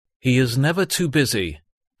He is never too busy.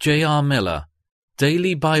 J.R. Miller,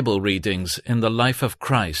 Daily Bible Readings in the Life of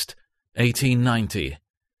Christ, 1890.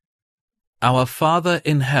 Our Father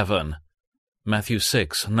in Heaven, Matthew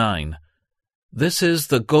 6:9. This is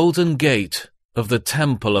the golden gate of the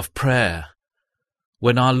temple of prayer.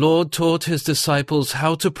 When our Lord taught his disciples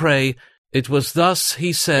how to pray, it was thus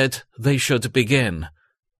he said they should begin.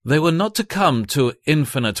 They were not to come to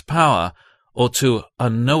infinite power, or to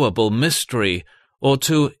unknowable mystery, or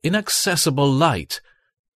to inaccessible light,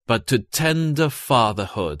 but to tender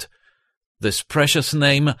fatherhood. This precious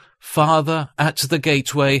name, Father at the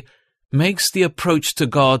Gateway, makes the approach to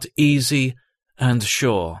God easy and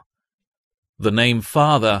sure. The name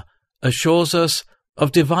Father assures us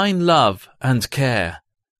of divine love and care.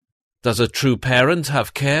 Does a true parent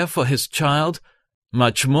have care for his child?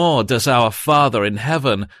 Much more does our Father in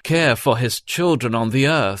heaven care for his children on the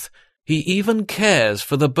earth. He even cares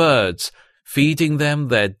for the birds, feeding them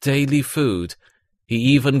their daily food. He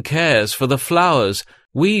even cares for the flowers,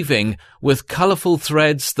 weaving with colorful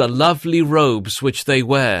threads the lovely robes which they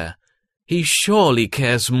wear. He surely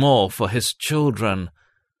cares more for his children.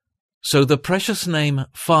 So the precious name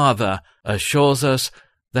Father assures us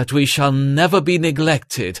that we shall never be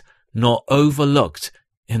neglected nor overlooked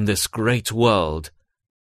in this great world.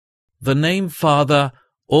 The name Father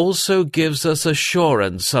also gives us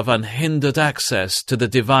assurance of unhindered access to the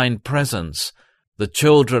divine presence. The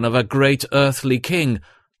children of a great earthly king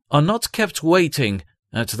are not kept waiting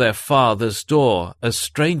at their Father's door as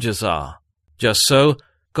strangers are. Just so,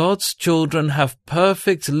 God's children have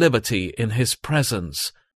perfect liberty in his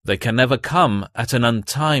presence. They can never come at an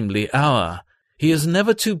untimely hour. He is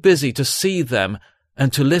never too busy to see them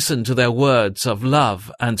and to listen to their words of love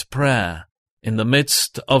and prayer. In the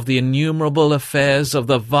midst of the innumerable affairs of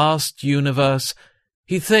the vast universe,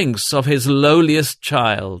 he thinks of his lowliest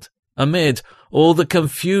child. Amid all the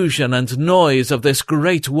confusion and noise of this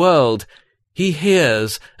great world, he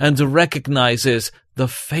hears and recognizes the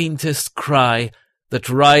faintest cry that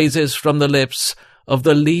rises from the lips of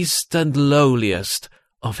the least and lowliest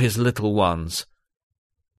of his little ones.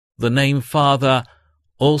 The name Father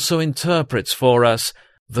also interprets for us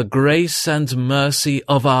the grace and mercy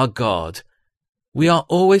of our God. We are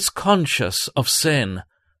always conscious of sin.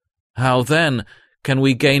 How then can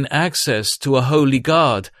we gain access to a holy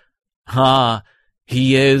God?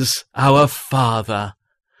 He is our Father.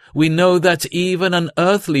 We know that even an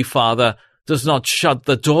earthly father does not shut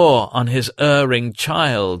the door on his erring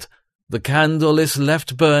child. The candle is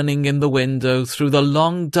left burning in the window through the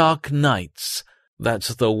long dark nights, that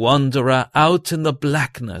the wanderer out in the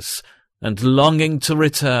blackness and longing to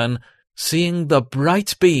return, seeing the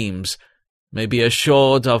bright beams, may be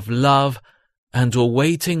assured of love and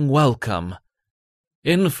awaiting welcome.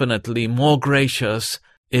 Infinitely more gracious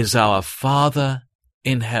is our Father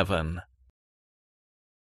in heaven.